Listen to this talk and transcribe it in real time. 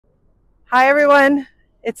Hi everyone,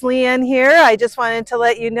 it's Leanne here. I just wanted to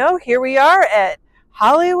let you know here we are at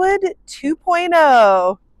Hollywood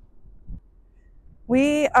 2.0.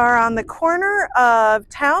 We are on the corner of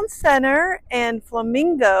Town Center and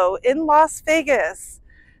Flamingo in Las Vegas.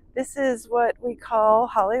 This is what we call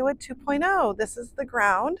Hollywood 2.0. This is the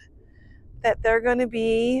ground that they're going to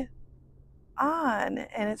be on,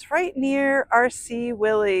 and it's right near RC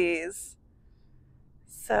Willie's.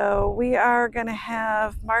 So we are going to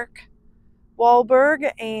have Mark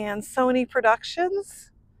Wahlberg and Sony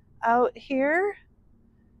Productions out here.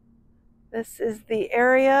 This is the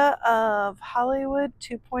area of Hollywood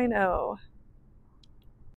 2.0.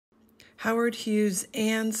 Howard Hughes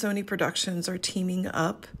and Sony Productions are teaming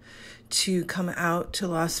up to come out to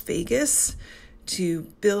Las Vegas to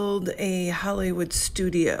build a Hollywood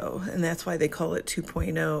studio, and that's why they call it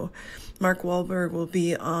 2.0. Mark Wahlberg will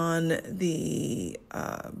be on the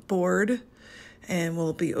board and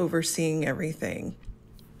will be overseeing everything.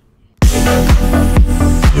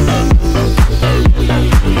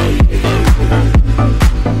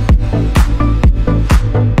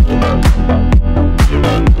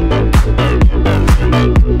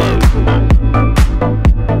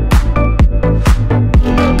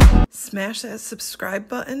 Smash that subscribe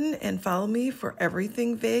button and follow me for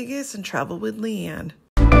everything Vegas and Travel with Leanne.